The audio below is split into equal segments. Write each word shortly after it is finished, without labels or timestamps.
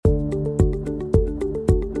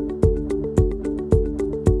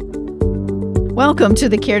Welcome to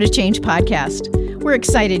the Care to Change podcast. We're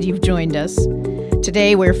excited you've joined us.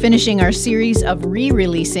 Today, we're finishing our series of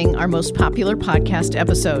re-releasing our most popular podcast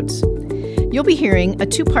episodes. You'll be hearing a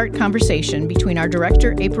two-part conversation between our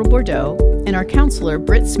director, April Bordeaux, and our counselor,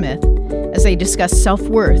 Britt Smith, as they discuss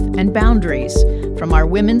self-worth and boundaries from our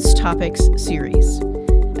Women's Topics series.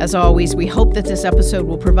 As always, we hope that this episode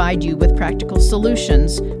will provide you with practical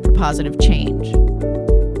solutions for positive change.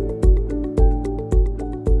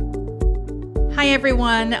 Hi,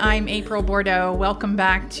 everyone. I'm April Bordeaux. Welcome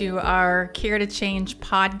back to our Care to Change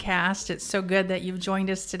podcast. It's so good that you've joined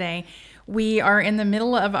us today. We are in the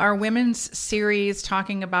middle of our women's series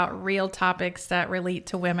talking about real topics that relate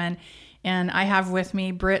to women. And I have with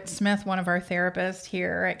me Britt Smith, one of our therapists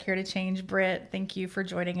here at Care to Change. Britt, thank you for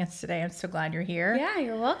joining us today. I'm so glad you're here. Yeah,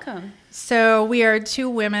 you're welcome. So we are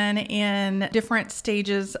two women in different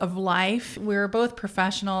stages of life. We're both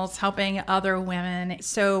professionals helping other women.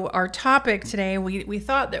 So our topic today, we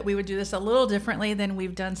thought that we would do this a little differently than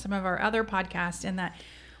we've done some of our other podcasts, in that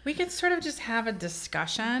we could sort of just have a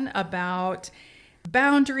discussion about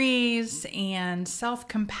boundaries and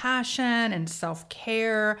self-compassion and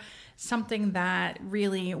self-care, something that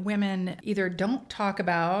really women either don't talk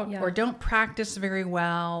about or don't practice very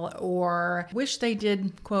well or wish they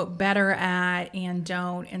did, quote, better at and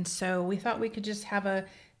don't. And so we thought we could just have a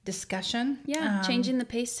discussion. Yeah, changing the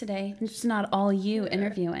pace today. It's not all you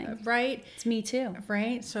interviewing. Right. It's me too.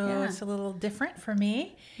 Right. So it's a little different for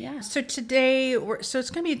me. Yeah. So today, so it's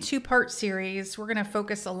going to be a two-part series. We're going to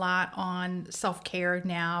focus a lot on self-care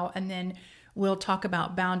now, and then we'll talk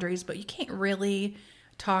about boundaries, but you can't really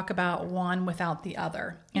talk about one without the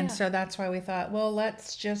other. And so that's why we thought, well,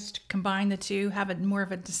 let's just combine the two, have more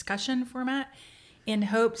of a discussion format, in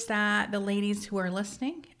hopes that the ladies who are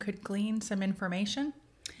listening could glean some information.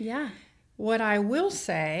 Yeah. What I will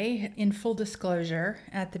say, in full disclosure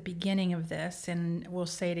at the beginning of this, and we'll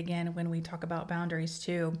say it again when we talk about boundaries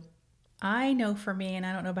too, I know for me, and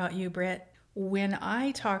I don't know about you, Britt, when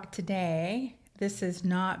I talk today, this is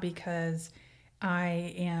not because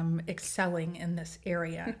I am excelling in this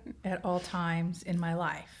area at all times in my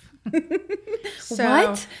life.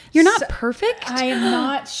 What? You're not perfect? I am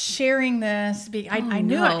not sharing this. I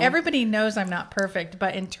know everybody knows I'm not perfect,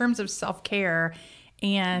 but in terms of self-care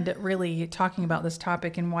and really talking about this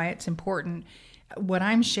topic and why it's important, what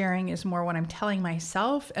I'm sharing is more what I'm telling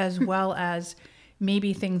myself, as well as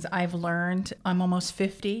maybe things I've learned. I'm almost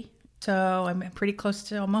 50. So I'm pretty close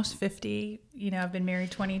to almost 50. You know, I've been married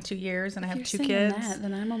 22 years and I have two kids.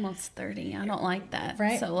 Then I'm almost 30. I don't like that.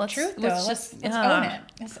 Right. So let's own it.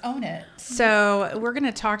 Let's own it. So we're going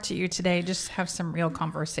to talk to you today, just have some real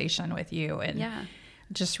conversation with you, and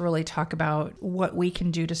just really talk about what we can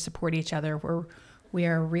do to support each other. We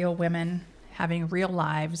are real women having real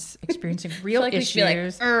lives, experiencing real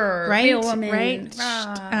issues. Right? Real women.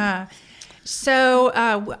 Right. So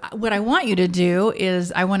what I want you to do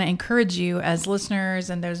is I want to encourage you as listeners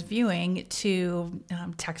and those viewing to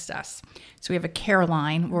text us. So we have a care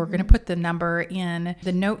line. We're going to put the number in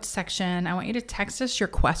the notes section. I want you to text us your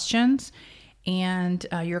questions and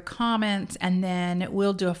your comments, and then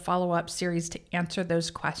we'll do a follow-up series to answer those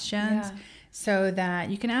questions so that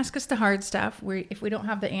you can ask us the hard stuff. If we don't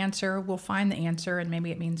have the answer, we'll find the answer, and maybe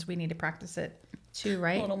it means we need to practice it too,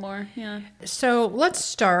 right? A little more, yeah. So let's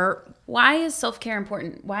start. Why is self-care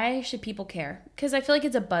important? Why should people care? Because I feel like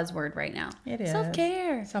it's a buzzword right now. It is.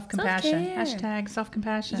 Self-care. Self-compassion. Self-care.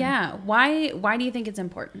 #self-compassion. Yeah. Why do you think it's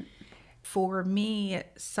important? For me,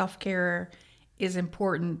 self-care is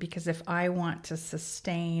important because if I want to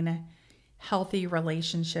sustain healthy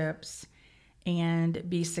relationships and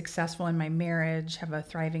be successful in my marriage, have a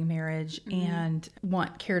thriving marriage, and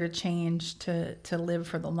want Care to Change to live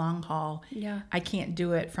for the long haul, I can't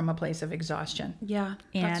do it from a place of exhaustion. Yeah,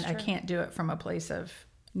 and I can't do it from a place of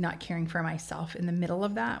not caring for myself in the middle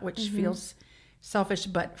of that, which feels selfish.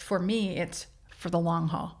 But for me, it's for the long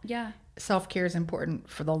haul. Yeah. Self-care is important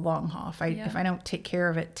for the long haul. If I don't take care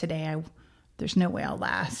of it today, there's no way I'll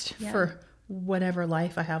last for whatever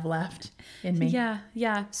life I have left in me.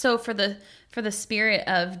 Yeah. So for the spirit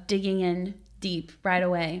of digging in deep right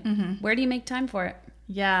away, where do you make time for it?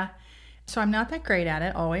 Yeah. So I'm not that great at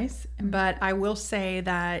it always, but I will say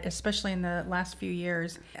that especially in the last few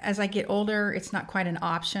years, as I get older, it's not quite an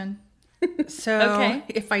option. So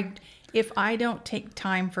if I don't take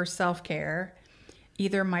time for self-care,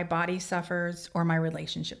 either my body suffers or my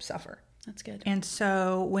relationships suffer. That's good. And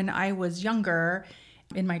so when I was younger,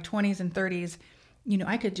 in my 20s and 30s,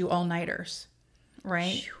 I could do all-nighters,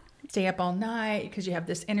 right? Stay up all night because you have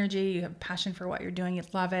this energy, you have passion for what you're doing, you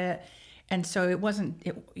love it. And so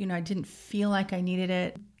I didn't feel like I needed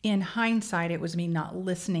it. in hindsight, it was me not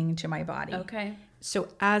listening to my body. Okay. So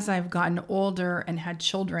as I've gotten older and had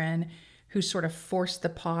children who sort of forced the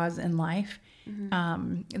pause in life,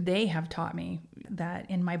 they have taught me that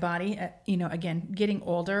in my body, again, getting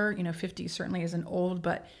older, 50 certainly isn't old,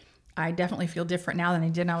 but I definitely feel different now than I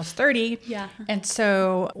did when I was 30. Yeah. And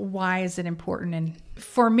so why is it important? And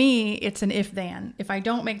for me, it's an if-then. If I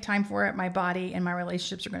don't make time for it, my body and my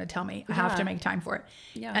relationships are going to tell me I have to make time for it.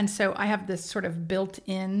 Yeah. And so I have this sort of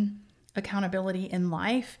built-in accountability in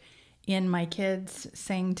life, in my kids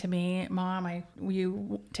saying to me, Mom, will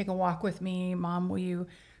you take a walk with me? Mom, will you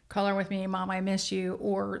color with me? Mom, I miss you.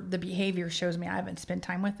 Or the behavior shows me I haven't spent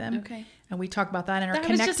time with them. Okay. And we talk about that in our I was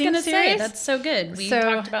Connecting just going to series. say, that's so good. We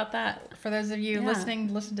talked about that. For those of you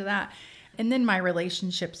listening, listen to that. And then my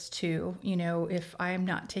relationships too. If I am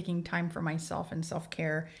not taking time for myself and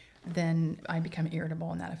self-care, then I become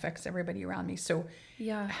irritable and that affects everybody around me. So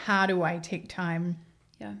how do I take time?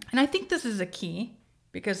 Yeah. And I think this is a key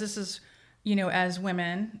because this is, as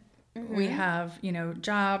women, we have,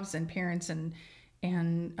 jobs and parents and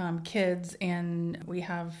kids, and we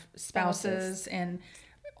have spouses and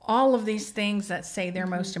all of these things that say they're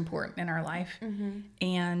most important in our life.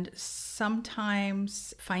 And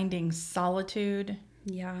sometimes finding solitude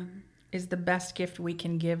is the best gift we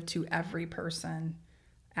can give to every person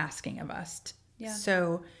asking of us.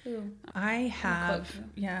 So I have,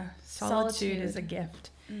 solitude is a gift.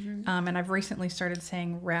 And I've recently started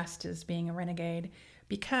saying rest is being a renegade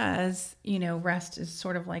because, rest is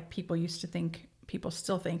sort of like people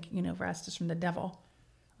still think, rest is from the devil.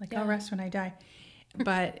 Like, I'll rest when I die.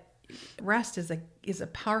 But rest is a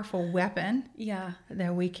powerful weapon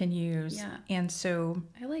that we can use. Yeah. And so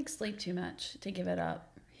I like sleep too much to give it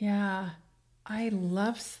up. Yeah. I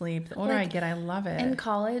love sleep. The older I get, I love it. In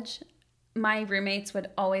college, my roommates would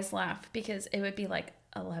always laugh because it would be like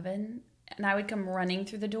 11 and I would come running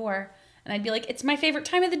through the door and I'd be like, it's my favorite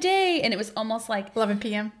time of the day. And it was almost like 11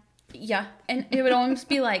 p.m. Yeah. And it would almost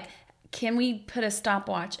be like, can we put a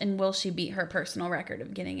stopwatch and will she beat her personal record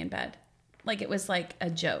of getting in bed? Like it was like a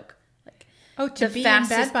joke. Like to be in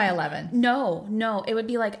bed by 11. No. It would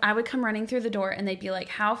be like I would come running through the door and they'd be like,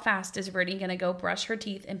 how fast is Birdie going to go brush her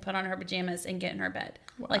teeth and put on her pajamas and get in her bed?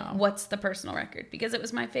 Wow. Like what's the personal record? Because it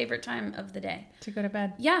was my favorite time of the day. To go to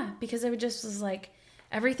bed. Yeah, because it was like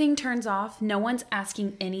everything turns off. No one's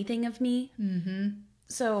asking anything of me. Mm-hmm.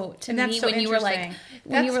 So to me, when you were like,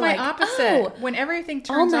 opposite. When everything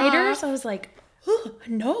turns all-nighters, off, I was like, oh,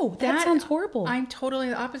 no, that sounds horrible. I'm totally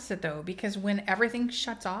the opposite though, because when everything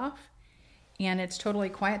shuts off and it's totally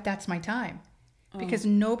quiet, that's my time. Because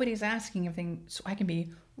nobody's asking anything, so I can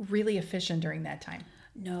be really efficient during that time.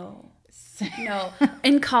 No.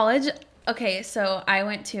 In college, okay, so I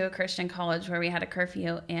went to a Christian college where we had a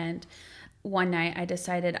curfew, and one night I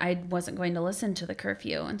decided I wasn't going to listen to the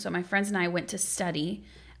curfew. And so my friends and I went to study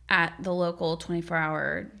at the local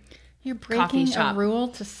 24-hour You're breaking a rule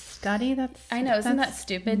to study? I know, isn't that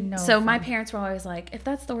stupid? No so fun. My parents were always like, if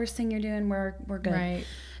that's the worst thing you're doing, we're good. Right.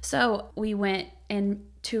 So we went, and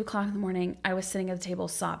 2 o'clock in the morning, I was sitting at the table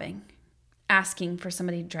sobbing, asking for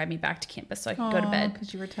somebody to drive me back to campus so I could go to bed.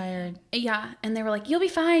 Because you were tired. Yeah. And they were like, you'll be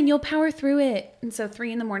fine. You'll power through it. And so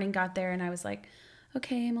 3 a.m. got there, and I was like,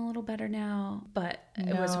 okay, I'm a little better now. But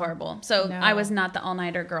it was horrible. So I was not the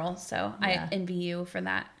all-nighter girl. So I envy you for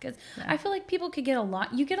that. Because I feel like people could get a lot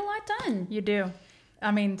done. You do. I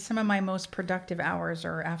mean, some of my most productive hours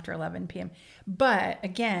are after 11 p.m. But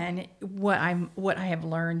again, what I have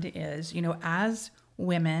learned is, as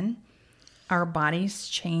women, our bodies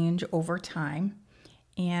change over time,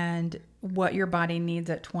 and what your body needs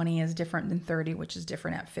at 20 is different than 30, which is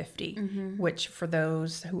different at 50, which for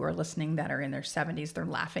those who are listening that are in their 70s, they're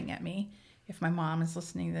laughing at me. If my mom is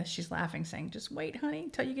listening to this, she's laughing, saying, just wait, honey,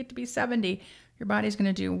 until you get to be 70. Your body's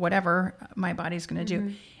going to do whatever my body's going to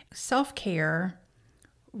do. Self-care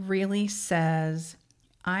really says,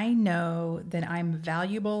 I know that I'm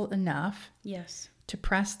valuable enough to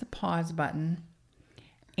press the pause button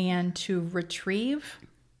and to retrieve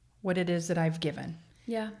what it is that I've given.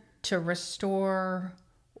 Yeah. To restore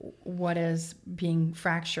what is being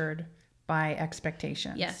fractured by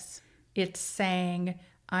expectations. Yes. It's saying,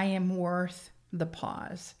 I am worth the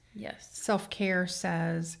pause. Yes. Self-care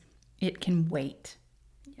says it can wait.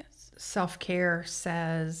 Yes. Self-care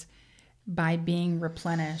says, by being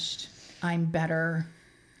replenished, I'm better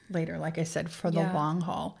later, like I said, for the long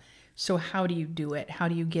haul. So how do you do it? How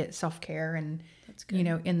do you get self-care? And,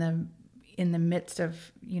 in the midst of,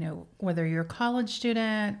 whether you're a college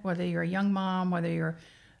student, whether you're a young mom, whether you're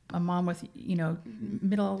a mom with,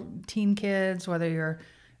 middle teen kids, whether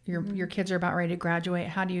your kids are about ready to graduate,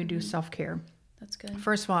 how do you do self-care? That's good.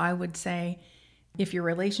 First of all, I would say If your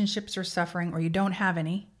relationships are suffering or you don't have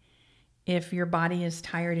any, if your body is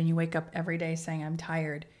tired and you wake up every day saying, I'm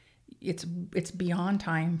tired, it's beyond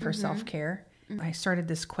time for self-care. I started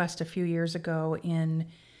this quest a few years ago in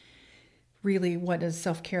really what does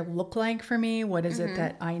self-care look like for me? What is it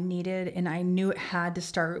that I needed? And I knew it had to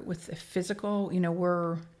start with the physical.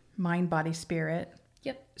 We're mind, body, spirit.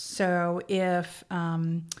 Yep. So if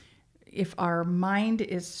our mind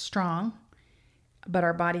is strong, but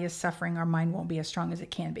our body is suffering, our mind won't be as strong as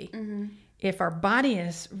it can be. If our body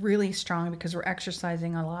is really strong because we're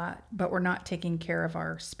exercising a lot, but we're not taking care of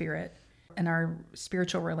our spirit and our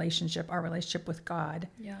spiritual relationship, our relationship with God,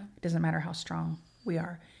 it doesn't matter how strong we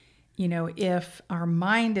are. If our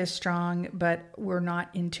mind is strong, but we're not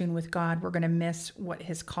in tune with God, we're going to miss what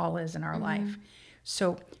his call is in our life.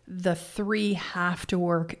 So the three have to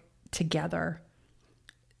work together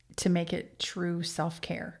to make it true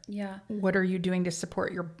self-care. Yeah. What are you doing to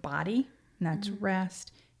support your body? And that's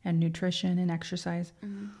rest and nutrition and exercise.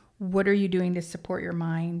 What are you doing to support your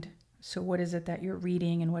mind? So what is it that you're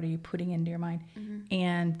reading and what are you putting into your mind?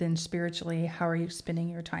 And then spiritually, how are you spending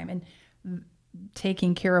your time? And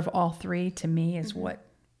taking care of all three to me is what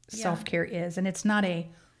self-care is. And it's not a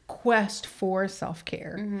quest for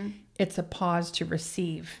self-care. It's a pause to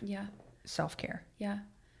receive self-care. Yeah.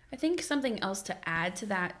 I think something else to add to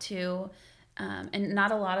that too, and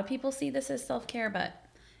not a lot of people see this as self-care, but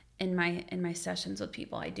in my sessions with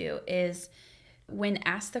people I do, is when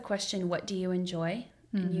asked the question, what do you enjoy?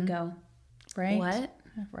 And you go, right. What?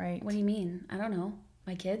 Right. What do you mean? I don't know.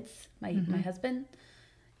 My kids, my husband.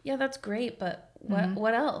 Yeah, that's great, but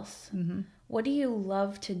what else? What do you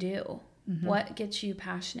love to do? What gets you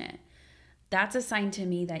passionate? That's a sign to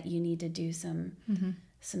me that you need to do some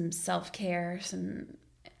self-care, some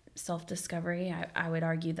self-discovery. I would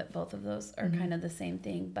argue that both of those are kind of the same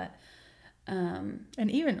thing, but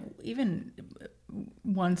and even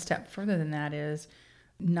one step further than that is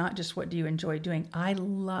not just what do you enjoy doing. I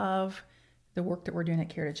love the work that we're doing at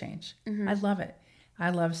Care to Change. I love it. I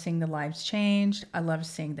love seeing the lives changed. I love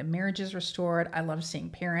seeing the marriages restored. I love seeing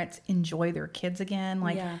parents enjoy their kids again.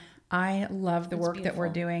 I love the work that we're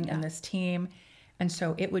doing in this team. And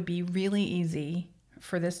so it would be really easy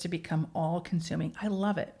for this to become all consuming. I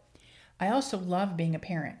love it. I also love being a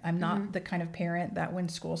parent. I'm not the kind of parent that when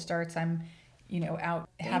school starts, I'm, out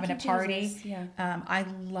having a party. Jesus. Yeah. I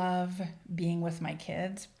love being with my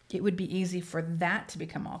kids. It would be easy for that to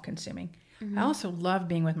become all consuming. I also love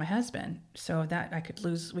being with my husband. So that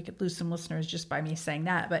we could lose some listeners just by me saying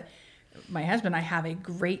that. But my husband and I have a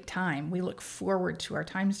great time. We look forward to our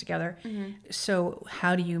times together. So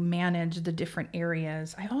how do you manage the different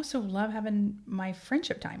areas? I also love having my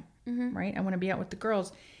friendship time, right? I want to be out with the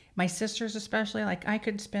girls. My sisters especially, I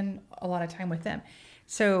could spend a lot of time with them.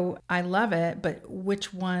 So I love it, but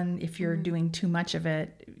which one, if you're doing too much of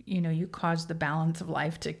it, you cause the balance of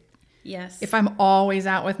life to... Yes. If I'm always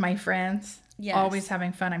out with my friends, Yes. always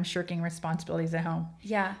having fun, I'm shirking responsibilities at home.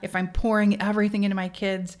 Yeah. If I'm pouring everything into my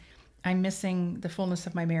kids, I'm missing the fullness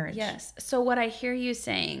of my marriage. Yes. So what I hear you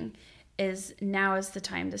saying is now is the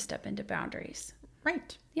time to step into boundaries.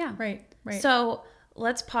 Right. Yeah. Right. So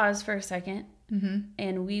let's pause for a second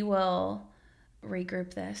and we will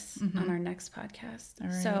regroup this on our next podcast. All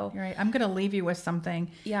right. So You're right. I'm going to leave you with something.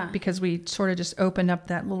 Yeah. Because we sort of just opened up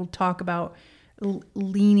that little talk about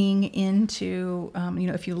leaning into,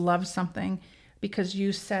 if you love something, because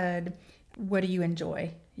you said, what do you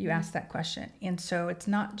enjoy? You asked that question. And so it's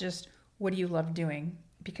not just what do you love doing,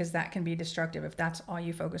 because that can be destructive if that's all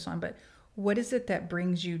you focus on, but what is it that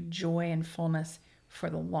brings you joy and fullness for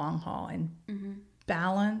the long haul? And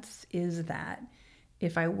balance is that.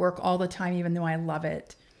 If I work all the time, even though I love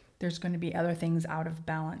it, there's going to be other things out of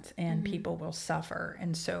balance and people will suffer.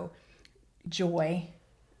 And so joy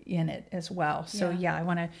in it as well. So I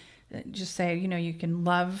want to just say, you can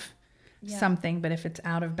love something, but if it's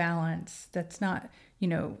out of balance, that's not,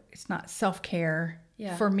 it's not self-care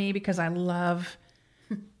for me, because I love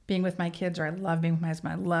being with my kids, or I love being with my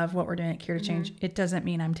husband. I love what we're doing at Care to Change. It doesn't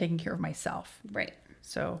mean I'm taking care of myself. Right.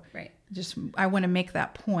 So I want to make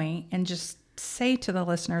that point and just say to the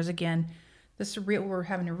listeners again, we're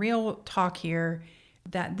having a real talk here,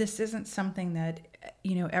 that this isn't something that,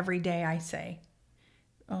 every day I say,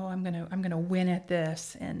 oh, I'm going to win at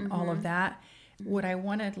this and all of that. What I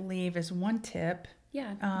want to leave is one tip.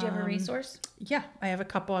 Yeah. Do you have a resource? Yeah, I have a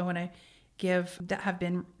couple I want to give that have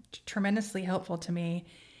been tremendously helpful to me.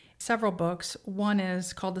 Several books. One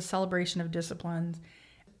is called The Celebration of Disciplines.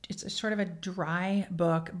 It's a sort of a dry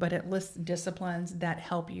book, but it lists disciplines that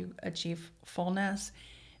help you achieve fullness,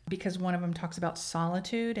 because one of them talks about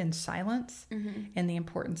solitude and silence and the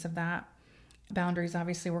importance of that. Boundaries,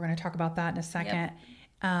 obviously, we're going to talk about that in a second.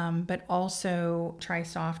 But also Try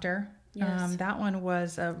Softer. Yes. That one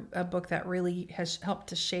was a book that really has helped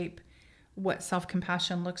to shape what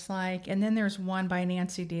self-compassion looks like. And then there's one by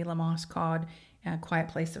Nancy D. Lamosse called Quiet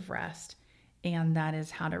Place of Rest. And that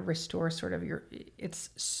is how to restore sort of it's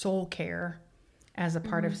soul care as a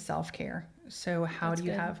part of self-care. So how do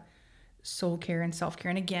you have soul care and self-care?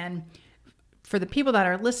 And again, for the people that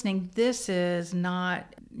are listening, this is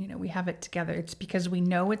not, we have it together. It's because we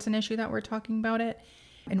know it's an issue that we're talking about it.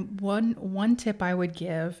 And one tip I would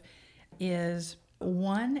give is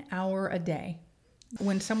 1 hour a day.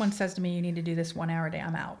 When someone says to me, you need to do this 1 hour a day,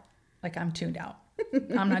 I'm out. Like, I'm tuned out.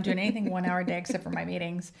 I'm not doing anything 1 hour a day except for my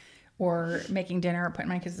meetings or making dinner or putting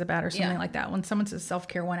my kids to bed or something like that. When someone says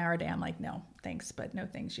self-care 1 hour a day, I'm like, no, thanks, but no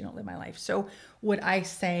thanks. You don't live my life. So what I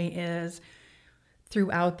say is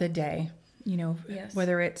throughout the day,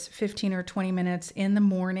 whether it's 15 or 20 minutes in the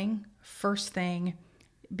morning, first thing,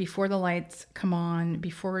 before the lights come on,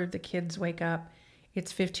 before the kids wake up,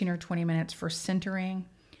 it's 15 or 20 minutes for centering,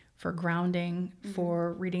 for grounding,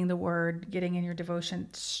 for reading the word, getting in your devotion,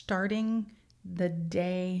 starting the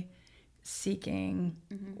day seeking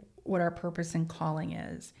what our purpose and calling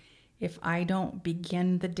is. If I don't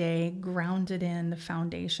begin the day grounded in the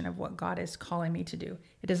foundation of what God is calling me to do,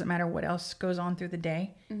 it doesn't matter what else goes on through the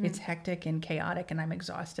day. It's hectic and chaotic and I'm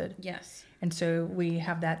exhausted. Yes. And so we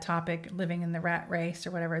have that topic, living in the rat race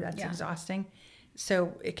or whatever, that's exhausting.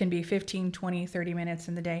 So it can be 15, 20, 30 minutes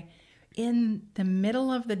in the day. In the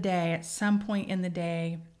middle of the day, at some point in the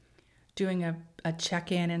day, doing a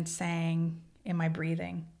check-in and saying, am I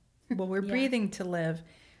breathing? Well, we're breathing to live,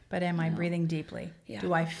 but am I breathing deeply? Yeah.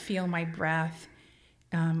 Do I feel my breath?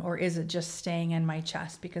 Or is it just staying in my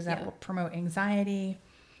chest? Because that will promote anxiety.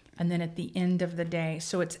 And then at the end of the day,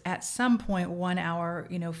 so it's at some point 1 hour,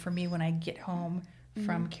 for me, when I get home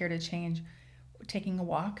from Care to Change, taking a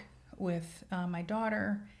walk with my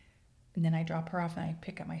daughter, and then I drop her off and I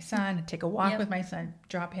pick up my son, and take a walk with my son,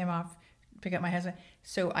 drop him off, pick up my husband.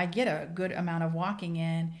 So I get a good amount of walking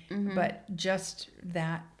in, but just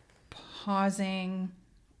that pausing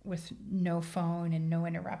with no phone and no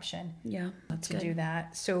interruption to do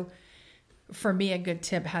that. So for me, a good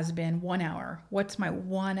tip has been 1 hour. What's my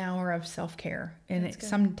 1 hour of self-care? And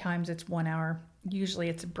sometimes it's 1 hour. Usually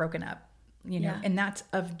it's broken up, and that's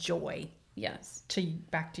of joy. Yes.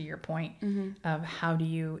 Back to your point of how do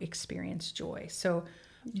you experience joy. So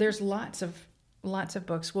there's lots of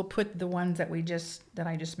books. We'll put the ones that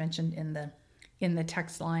I just mentioned in the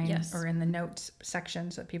text line or in the notes section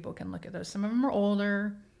so that people can look at those. Some of them are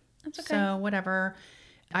older. That's okay. So whatever.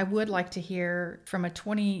 I would like to hear from a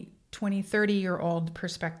 20, 30-year-old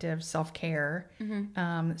perspective, self-care.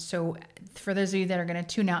 So for those of you that are going to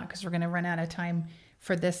tune out because we're going to run out of time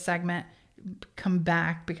for this segment, come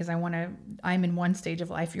back because I'm in one stage of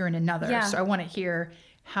life, you're in another. Yeah. So I want to hear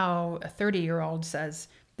how a 30-year-old says,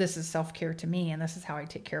 this is self-care to me and this is how I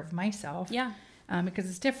take care of myself. Yeah. Because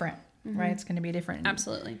it's different, right? It's going to be different.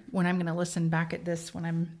 Absolutely. When I'm going to listen back at this when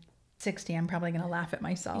I'm 60, I'm probably going to laugh at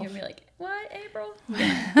myself. You'll be like, what, April?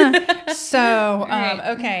 So,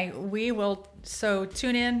 okay, we will,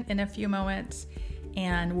 tune in a few moments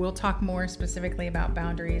and we'll talk more specifically about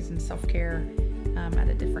boundaries and self-care at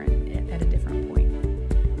a different point.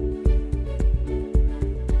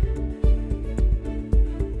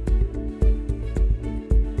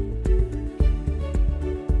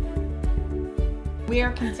 We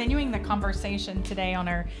are continuing the conversation today on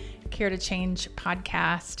our Care to Change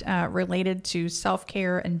podcast related to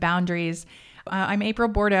self-care and boundaries. I'm April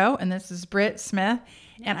Bordeaux, and this is Britt Smith.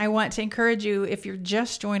 And I want to encourage you, if you're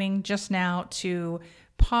just joining just now, to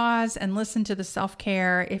pause and listen to the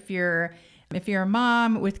self-care. If you're a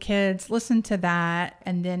mom with kids, listen to that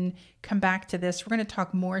and then come back to this. We're going to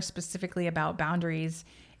talk more specifically about boundaries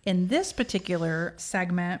in this particular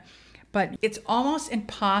segment. But it's almost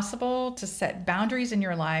impossible to set boundaries in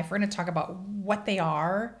your life. We're going to talk about what they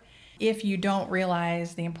are if you don't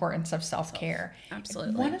realize the importance of self-care.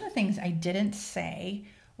 Absolutely. One of the things I didn't say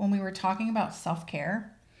when we were talking about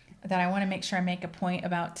self-care that I want to make sure I make a point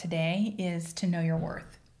about today is to know your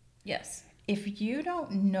worth. Yes. If you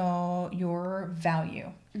don't know your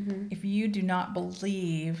value, if you do not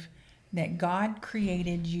believe that God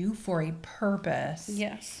created you for a purpose.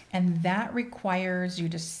 Yes. And that requires you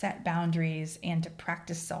to set boundaries and to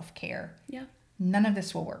practice self-care. Yeah. None of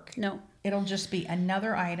this will work. No. It'll just be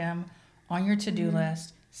another item on your to-do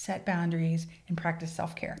list. Set boundaries and practice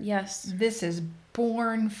self-care. Yes. This is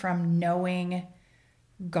born from knowing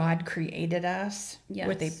God created us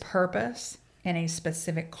with a purpose and a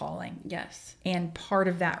specific calling. Yes. And part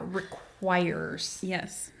of that requires.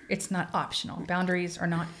 Yes. It's not optional. Boundaries are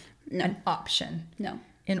not an option. No.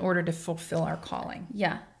 In order to fulfill our calling.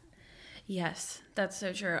 Yeah. Yes, that's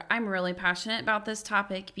so true. I'm really passionate about this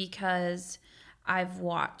topic because I've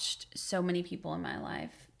watched so many people in my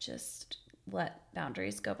life just let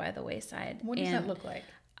boundaries go by the wayside. What does that look like?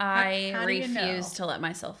 I How do you know? refuse to let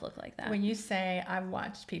myself look like that. When you say I've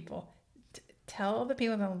watched people, tell the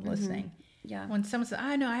people that are listening. Yeah. When someone says,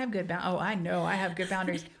 I know I have good boundaries. Oh, I know I have good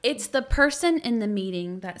boundaries. It's the person in the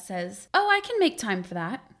meeting that says, oh, I can make time for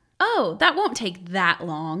that. Oh, that won't take that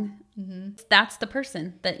long. That's the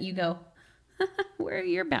person that you go, where are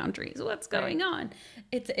your boundaries? What's going on?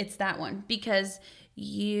 It's that one, because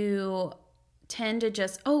you tend to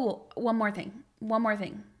just, one more thing.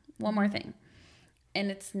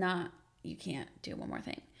 And it's not, you can't do one more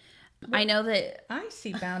thing. But I know that. I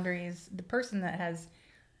see boundaries. The person that has,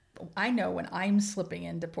 I know when I'm slipping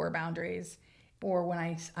into poor boundaries, or when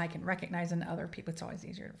I can recognize in other people. It's always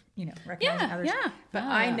easier to, recognize in others. Yeah. But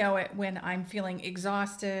I know it when I'm feeling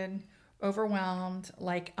exhausted, overwhelmed,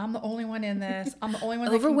 like I'm the only one in this. I'm the only one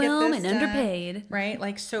that overwhelmed can get this and done, underpaid. right?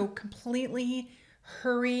 Like so completely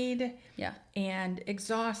hurried and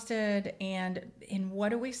exhausted. And what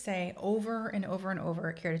do we say over and over and over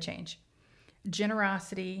at Care to Change?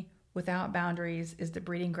 Generosity without boundaries is the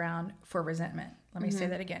breeding ground for resentment. Let me say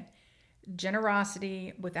that again.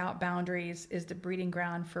 Generosity without boundaries is the breeding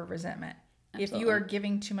ground for resentment. Absolutely. If you are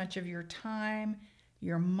giving too much of your time,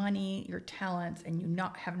 your money, your talents, and you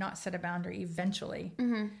have not set a boundary, eventually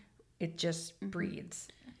it just breeds.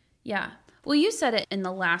 Yeah. Well, you said it in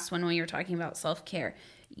the last one when you were talking about self-care.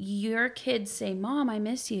 Your kids say, Mom, I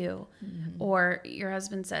miss you. Or your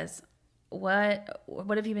husband says, what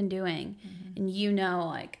have you been doing? And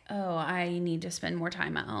like, oh, I need to spend more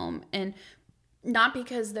time at home. And not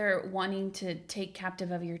because they're wanting to take captive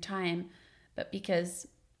of your time, but because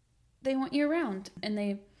they want you around and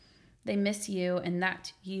they miss you. And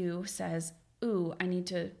that you says, ooh, I need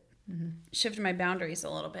to shift my boundaries a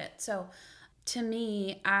little bit. So to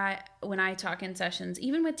me, when I talk in sessions,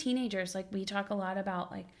 even with teenagers, like we talk a lot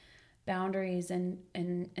about like boundaries and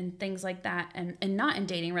things like that. And not in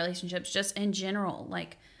dating relationships, just in general,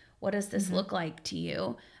 like what does this look like to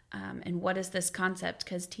you? And what is this concept?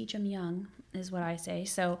 Because teach them young is what I say.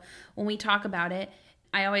 So when we talk about it,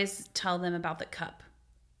 I always tell them about the cup.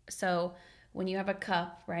 So when you have a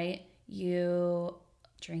cup, right, you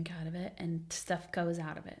drink out of it and stuff goes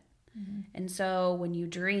out of it. And so when you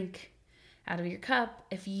drink out of your cup,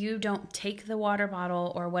 if you don't take the water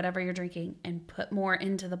bottle or whatever you're drinking and put more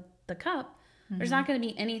into the cup, there's not going to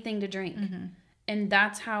be anything to drink. And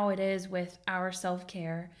that's how it is with our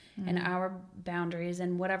self-care and our boundaries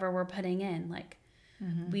and whatever we're putting in. Like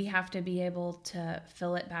we have to be able to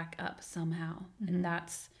fill it back up somehow. And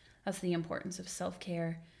that's the importance of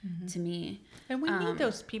self-care to me. And we need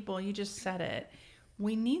those people. You just said it.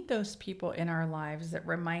 We need those people in our lives that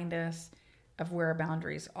remind us of where our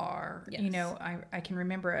boundaries are. Yes. I can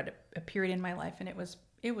remember at a period in my life, and it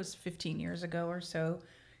was 15 years ago or so,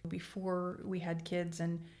 before we had kids,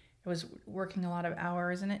 and I was working a lot of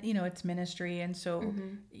hours, and it's ministry, and so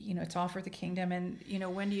it's all for the kingdom, and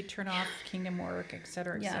when do you turn off kingdom work, et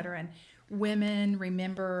cetera, et cetera. And women,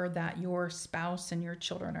 remember that your spouse and your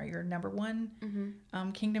children are your number one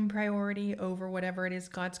kingdom priority over whatever it is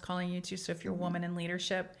God's calling you to. So if you're a woman in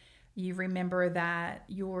leadership, you remember that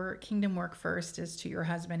your kingdom work first is to your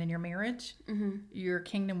husband in your marriage. Your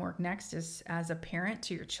kingdom work next is as a parent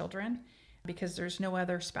to your children, because there's no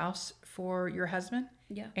other spouse for your husband.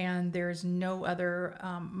 And there's no other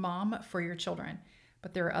mom for your children.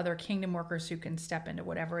 But there are other kingdom workers who can step into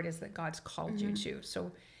whatever it is that God's called you to.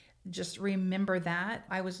 So just remember that.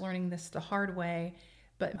 I was learning this the hard way,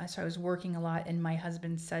 but so I was working a lot, and my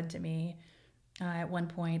husband said to me at one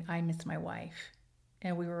point, I miss my wife.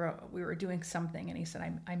 And we were doing something, and he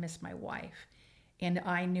said, I miss my wife. And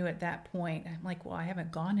I knew at that point, I'm like, well, I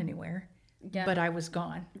haven't gone anywhere. But I was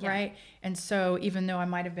gone, right? And so even though I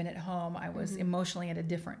might have been at home, I was emotionally at a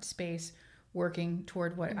different space, working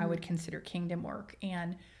toward what I would consider kingdom work.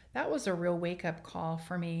 And that was a real wake-up call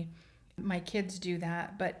for me. My kids do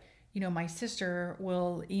that, but my sister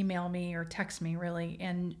will email me or text me, really,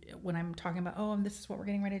 and when I'm talking about, this is what we're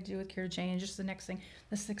getting ready to do with Care to Change, just the next thing,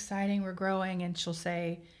 this is exciting, we're growing, and she'll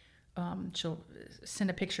say, she'll send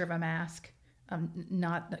a picture of a mask,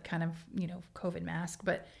 not the kind of, COVID mask,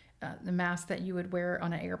 but the mask that you would wear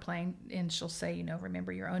on an airplane, and she'll say,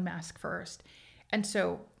 remember your own mask first. And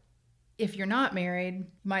so if you're not married, you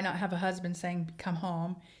might not have a husband saying, come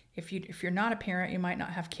home. If you're not a parent, you might not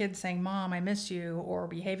have kids saying, Mom, I miss you, or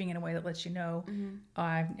behaving in a way that lets you know,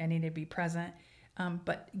 I need to be present.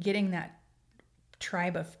 But getting that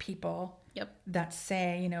tribe of people that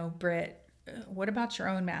say, Britt, what about your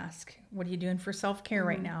own mask? What are you doing for self-care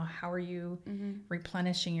right now? How are you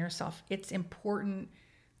replenishing yourself? It's important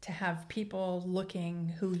to have people looking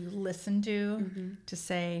who you listen to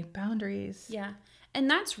say boundaries. Yeah. And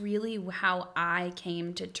that's really how I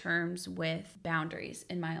came to terms with boundaries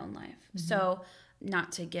in my own life. So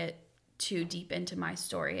not to get too deep into my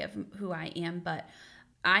story of who I am, but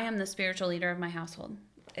I am the spiritual leader of my household.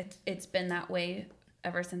 It's been that way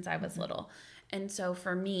ever since I was little. And so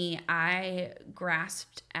for me, I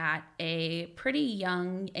grasped at a pretty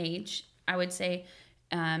young age, I would say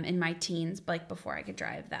in my teens, like before I could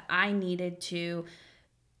drive, that I needed to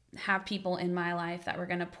have people in my life that were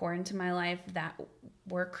going to pour into my life that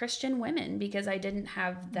were Christian women, because I didn't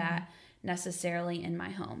have that necessarily in my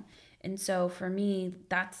home. And so for me,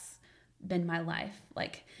 that's been my life.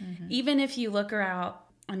 Like, even if you look around,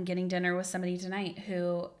 I'm getting dinner with somebody tonight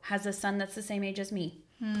who has a son that's the same age as me.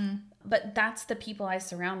 But that's the people I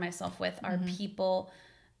surround myself with, are people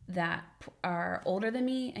that are older than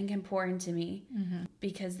me and can pour into me,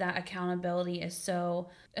 because that accountability is so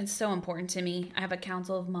important to me. I have a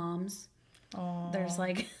council of moms. There's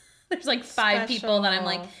like 5 people that I'm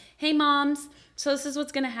like, hey moms, so this is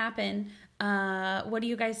what's going to happen. What do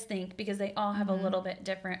you guys think? Because they all have a little bit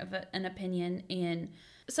different of an opinion. And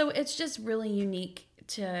so it's just really unique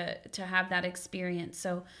to have that experience.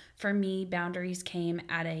 So for me, boundaries came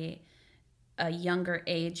at a younger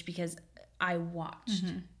age because I watched.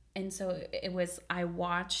 And so I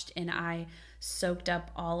watched and I soaked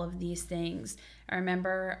up all of these things. I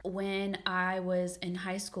remember when I was in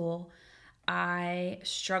high school, I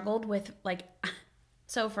struggled with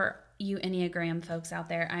so for you Enneagram folks out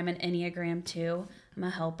there, I'm an Enneagram 2. I'm a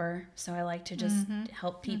helper. So I like to just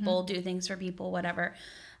help people, do things for people, whatever.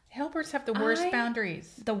 Helpers have the worst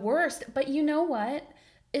boundaries. The worst. But you know what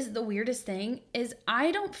is the weirdest thing is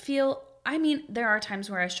there are times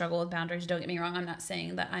where I struggle with boundaries. Don't get me wrong. I'm not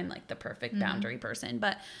saying that I'm like the perfect boundary person,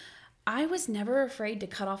 but I was never afraid to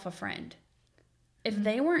cut off a friend. If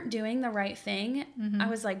they weren't doing the right thing, I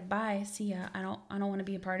was like, bye, see ya. I don't want to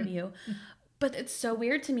be a part of you. But it's so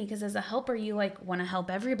weird to me because as a helper, you like want to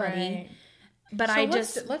help everybody. Right. But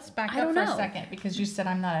so let's back up for a second, because you said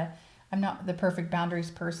I'm not the perfect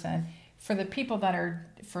boundaries person. For the people that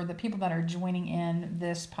are joining in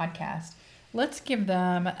this podcast, let's give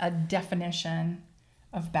them a definition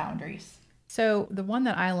of boundaries. So the one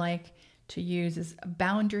that I like to use is a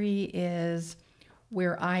boundary is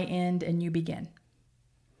where I end and you begin.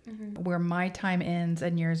 Where my time ends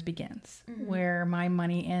and yours begins. Where my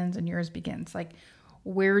money ends and yours begins. Like,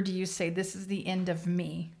 where do you say this is the end of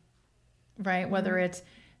me? Right? Whether it's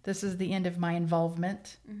this is the end of my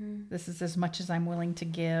involvement. This is as much as I'm willing to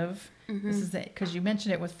give. This is it. Because you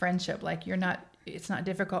mentioned it with friendship. Like, it's not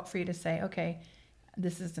difficult for you to say, okay,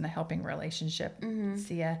 this isn't a helping relationship.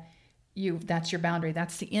 See ya. That's your boundary.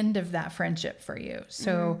 That's the end of that friendship for you.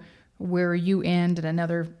 So where you end and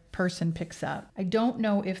another person picks up. I don't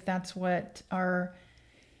know if that's what our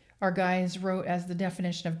guys wrote as the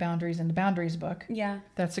definition of boundaries in the Boundaries book. Yeah.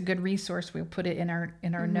 That's a good resource. We'll put it in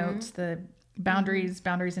our notes. The boundaries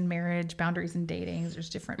in marriage, boundaries in dating. There's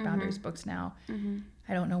different boundaries books now.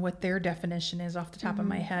 I don't know what their definition is off the top of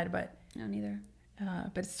my head, but no, neither.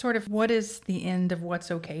 But it's sort of, what is the end of what's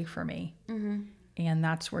okay for me? And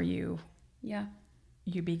that's where you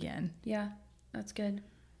begin. Yeah, that's good.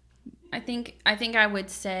 I think I would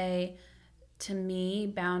say, to me,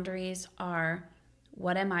 boundaries are,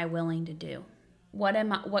 what am I willing to do? What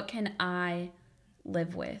can I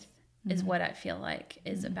live with is what I feel like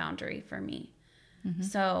is a boundary for me.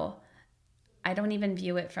 So I don't even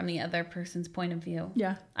view it from the other person's point of view.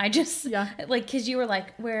 Yeah. I just, like, because you were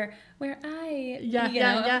like, where I,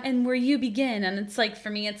 and where you begin. And it's like,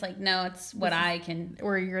 for me, it's like, no, it's what I can,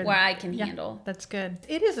 where I can handle. That's good.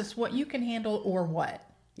 It is. It's what you can handle or what.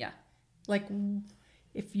 Yeah. Like,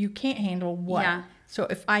 if you can't handle what. Yeah. So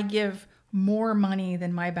if I give more money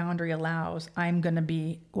than my boundary allows, I'm going to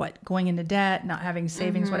be going into debt, not having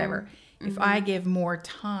savings, whatever. If I give more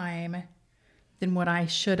time than what I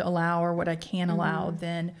should allow or what I can allow,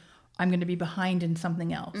 then I'm going to be behind in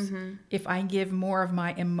something else. If I give more of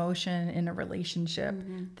my emotion in a relationship,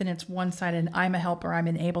 then it's one-sided and I'm a helper, I'm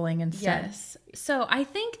enabling instead. Yes. So I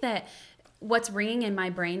think that what's ringing in my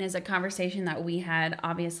brain is a conversation that we had,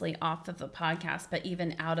 obviously off of the podcast, but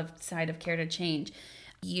even outside of Care to Change.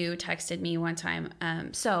 You texted me one time.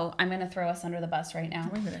 So I'm going to throw us under the bus right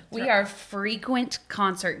now. We are frequent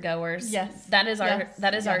concert goers. Yes. That is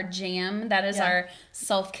our jam. That is our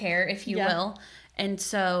self-care, if you will. And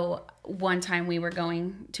so one time we were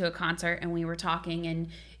going to a concert and we were talking, and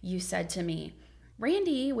you said to me,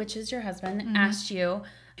 Randy, which is your husband, asked you,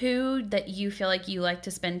 who that you feel like you like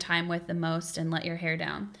to spend time with the most and let your hair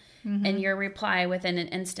down. And your reply within an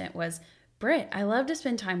instant was, Britt. I love to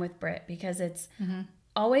spend time with Britt because it's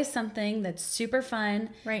always something that's super fun.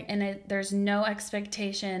 Right. And there's no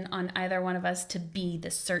expectation on either one of us to be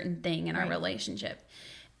this certain thing in our Right. relationship.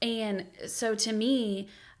 And so to me,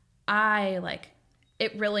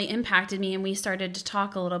 it really impacted me, and we started to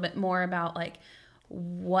talk a little bit more about like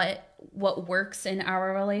what works in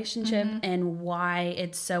our relationship and why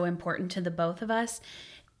it's so important to the both of us.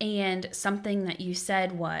 And something that you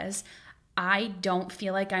said was, I don't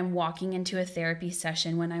feel like I'm walking into a therapy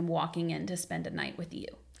session when I'm walking in to spend a night with you.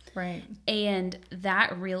 Right. And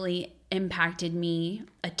that really impacted me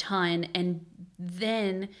a ton, and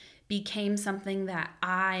then became something that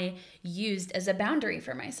I used as a boundary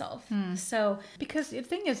for myself. So, Because the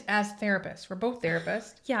thing is, as therapists, we're both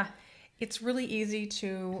therapists. yeah, It's really easy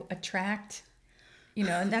to attract,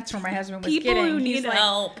 and that's where my husband was people getting. who He's need like,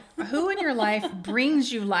 help. who in your life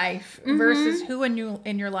brings you life versus who in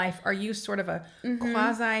your life are you sort of a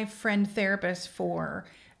quasi friend therapist for,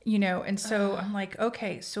 and so I'm like,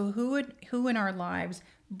 okay, so who in our lives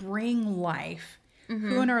bring life?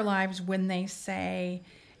 Who in our lives, when they say,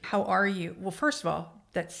 how are you? Well, first of all,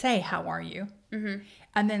 that say, how are you?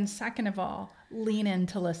 And then second of all, lean in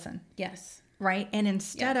to listen. Yes. Right. And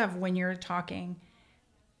instead of when you're talking,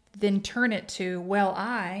 then turn it to, well,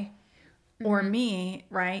 I or me.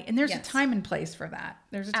 Right. And there's a Yes. time and place for that.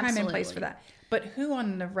 There's a time and place for Absolutely. that. But who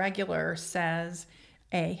on the regular says,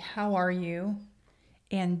 A, how are you?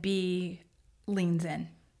 And B, leans in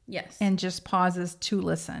Yes. and just pauses to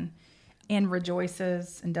listen and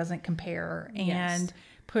rejoices and doesn't compare and Yes.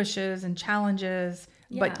 pushes and challenges,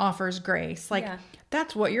 but Yeah. offers grace. Like Yeah.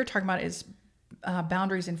 that's what you're talking about is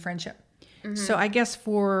boundaries in friendship. So I guess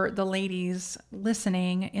for the ladies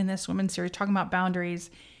listening in this women's series talking about boundaries,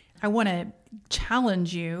 I want to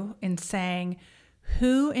challenge you in saying,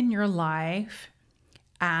 who in your life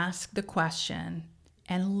asks the question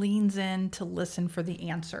and leans in to listen for the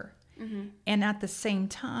answer? And at the same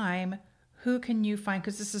time, who can you find,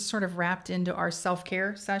 because this is sort of wrapped into our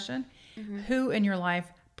self-care session, who in your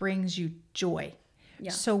life brings you joy? Yeah.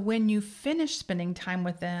 So when you finish spending time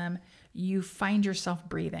with them, you find yourself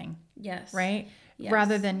breathing. Yes. Right? Yes.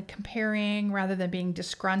 Rather than comparing, rather than being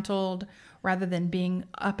disgruntled, rather than being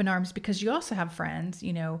up in arms, because you also have friends,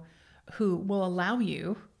 who will allow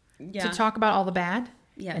you Yeah. to talk about all the bad.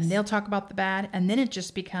 Yes. And they'll talk about the bad. And then it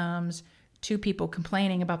just becomes two people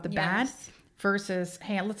complaining about the bad Yes. versus,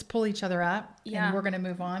 hey, let's pull each other up Yeah. and we're going to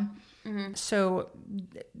move on. So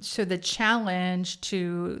the challenge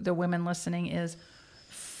to the women listening is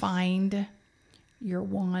find your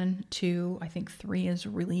 1, 2, I think 3 is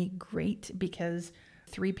really great because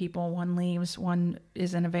 3 people, 1 leaves, 1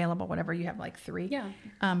 isn't available, whatever, you have like 3. Yeah.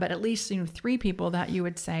 But at least, 3 people that you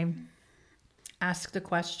would say, ask the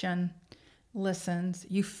question, listens,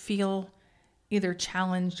 you feel either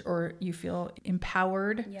challenged or you feel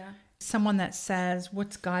empowered. Yeah. Someone that says,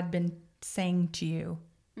 what's God been saying to you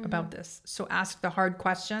about this? So ask the hard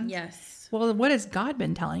questions. Yes. Well, what has God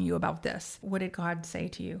been telling you about this? What did God say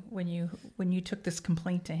to you when you took this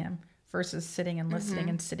complaint to him versus sitting and listening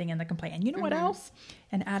and sitting in the complaint? And you know what else?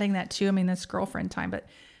 And adding that too, this girlfriend time,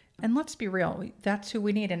 and let's be real, that's who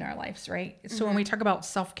we need in our lives, right? So when we talk about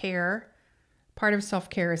self-care, part of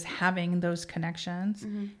self-care is having those connections,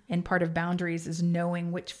 and part of boundaries is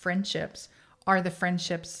knowing which friendships are the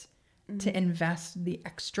friendships to invest the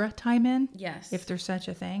extra time in. Yes. If there's such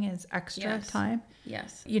a thing as extra Yes. time.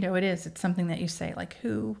 Yes. It's something that you say, like,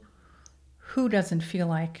 who doesn't feel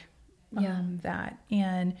like that?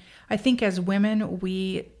 And I think as women,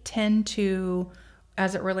 we tend to,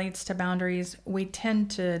 as it relates to boundaries,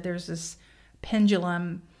 there's this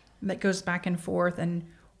pendulum that goes back and forth, and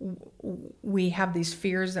we have these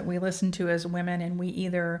fears that we listen to as women, and we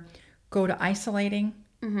either go to isolating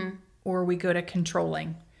or we go to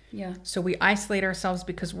controlling. Yeah. So we isolate ourselves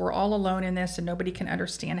because we're all alone in this and nobody can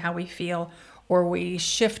understand how we feel, or we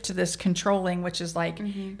shift to this controlling, which is like,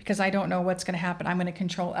 because I don't know what's going to happen, I'm going to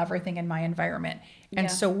control everything in my environment. And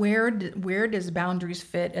Yeah. so where does boundaries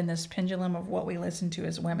fit in this pendulum of what we listen to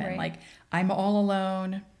as women? Right. Like, I'm all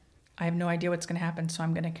alone, I have no idea what's going to happen, so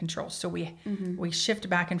I'm going to control. So we shift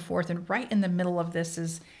back and forth, and right in the middle of this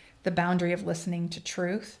is the boundary of listening to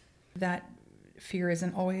truth. That fear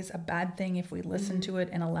isn't always a bad thing if we listen to it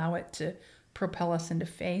and allow it to propel us into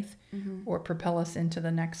faith or propel us into the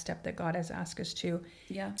next step that God has asked us to.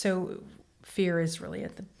 Yeah. So fear is really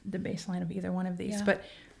at the baseline of either one of these. Yeah. But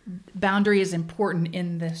boundary is important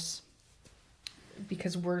in this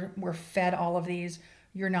because we're fed all of these.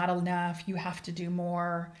 You're not enough. You have to do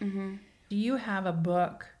more. Do you have a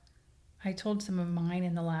book? I told some of mine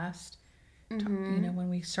in the last, when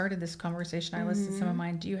we started this conversation, I listed some of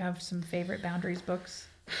mine. Do you have some favorite boundaries books?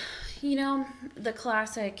 The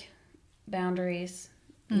classic Boundaries,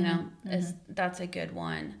 that's a good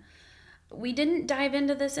one. We didn't dive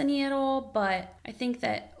into this any at all, but I think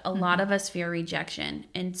that a lot of us fear rejection.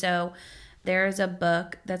 And so there's a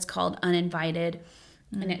book that's called Uninvited,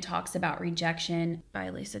 and it talks about rejection by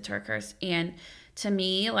Lisa TerKeurst. And to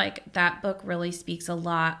me, like, that book really speaks a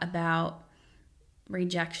lot about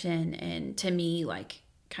rejection, and to me, like,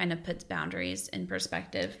 kind of puts boundaries in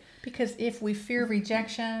perspective. Because if we fear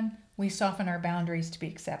rejection, we soften our boundaries to be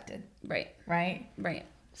accepted. Right. Right.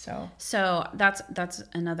 So that's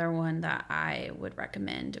another one that I would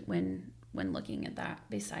recommend when looking at that,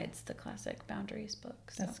 besides the classic Boundaries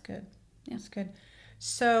book. So. That's good. Yeah. That's good.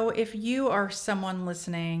 So if you are someone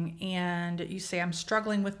listening and you say, I'm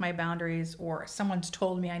struggling with my boundaries, or someone's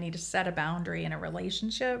told me I need to set a boundary in a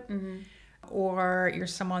relationship, or you're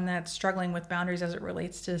someone that's struggling with boundaries as it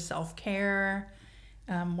relates to self-care,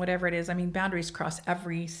 whatever it is. I mean, boundaries cross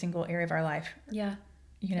every single area of our life. Yeah,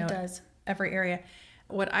 it does. Every area.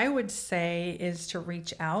 What I would say is to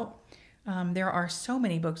reach out. There are so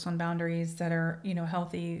many books on boundaries that are,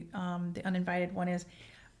 healthy. The Uninvited one is,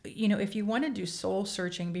 if you want to do soul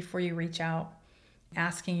searching before you reach out,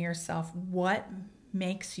 asking yourself what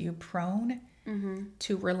makes you prone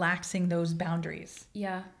to relaxing those boundaries.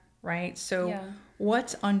 Yeah. Right? So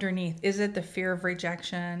what's underneath? Is it the fear of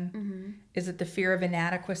rejection? Is it the fear of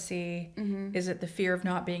inadequacy? Is it the fear of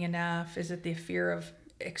not being enough? Is it the fear of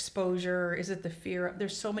exposure? Is it the fear of,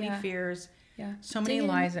 there's so many fears, so many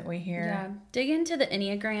lies that we hear. Yeah. Dig into the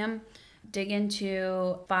Enneagram, dig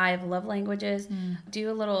into 5 love languages,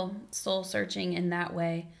 do a little soul searching in that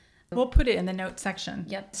way. We'll put it in the notes section.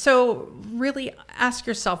 Yep. So really ask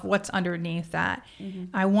yourself what's underneath that.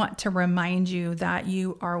 I want to remind you that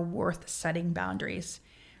you are worth setting boundaries,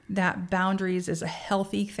 that boundaries is a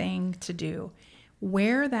healthy thing to do.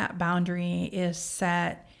 Where that boundary is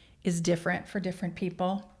set is different for different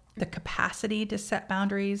people. The capacity to set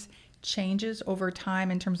boundaries changes over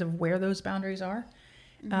time in terms of where those boundaries are,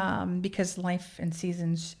 because life and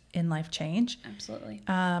seasons in life change. Absolutely.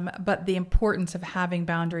 But the importance of having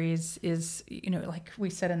boundaries is, like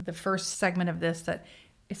we said in the first segment of this, that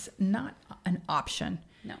it's not an option.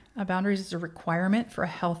 No. Boundaries is a requirement for a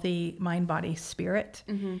healthy mind, body, spirit.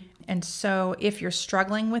 And so if you're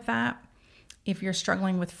struggling with that, if you're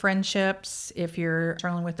struggling with friendships, if you're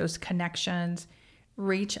struggling with those connections,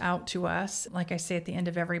 reach out to us. Like I say at the end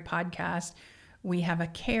of every podcast, we have a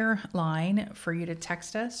care line for you to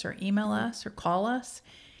text us or email us or call us.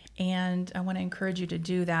 And I want to encourage you to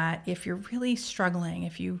do that. If you're really struggling,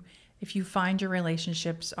 if you find your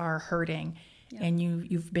relationships are hurting and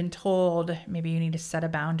you've been told maybe you need to set a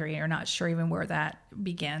boundary or not sure even where that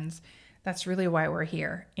begins, that's really why we're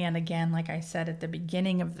here. And again, like I said at the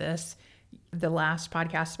beginning of this, the last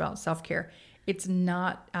podcast about self-care, it's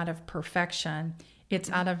not out of perfection. It's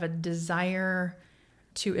out of a desire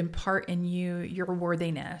to impart in you your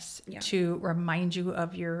worthiness, to remind you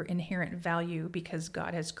of your inherent value because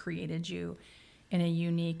God has created you in a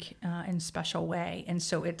unique and special way. And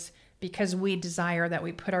so it's because we desire that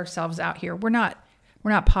we put ourselves out here. We're not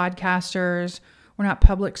podcasters. We're not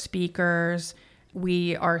public speakers.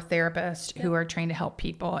 We are therapists who are trained to help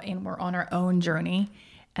people, and we're on our own journey.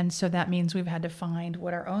 And so that means we've had to find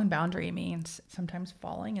what our own boundary means, sometimes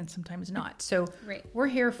falling and sometimes not. So We're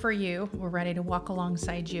here for you. We're ready to walk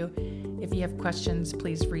alongside you. If you have questions,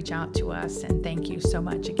 please reach out to us. And thank you so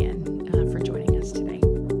much again for joining us today.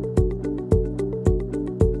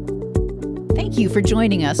 Thank you for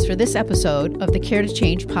joining us for this episode of the Care to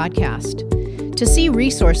Change podcast. To see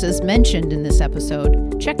resources mentioned in this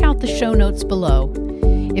episode, check out the show notes below.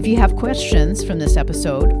 If you have questions from this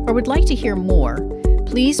episode or would like to hear more,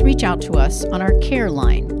 please reach out to us on our care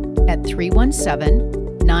line at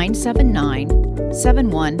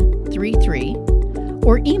 317-979-7133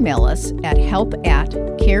 or email us at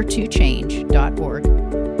help@care2change.org.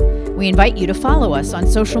 We invite you to follow us on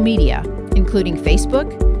social media, including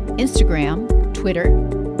Facebook, Instagram, Twitter,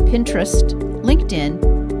 Pinterest, LinkedIn,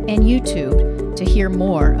 and YouTube to hear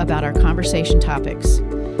more about our conversation topics.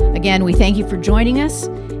 Again, we thank you for joining us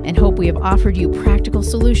and hope we have offered you practical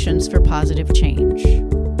solutions for positive change.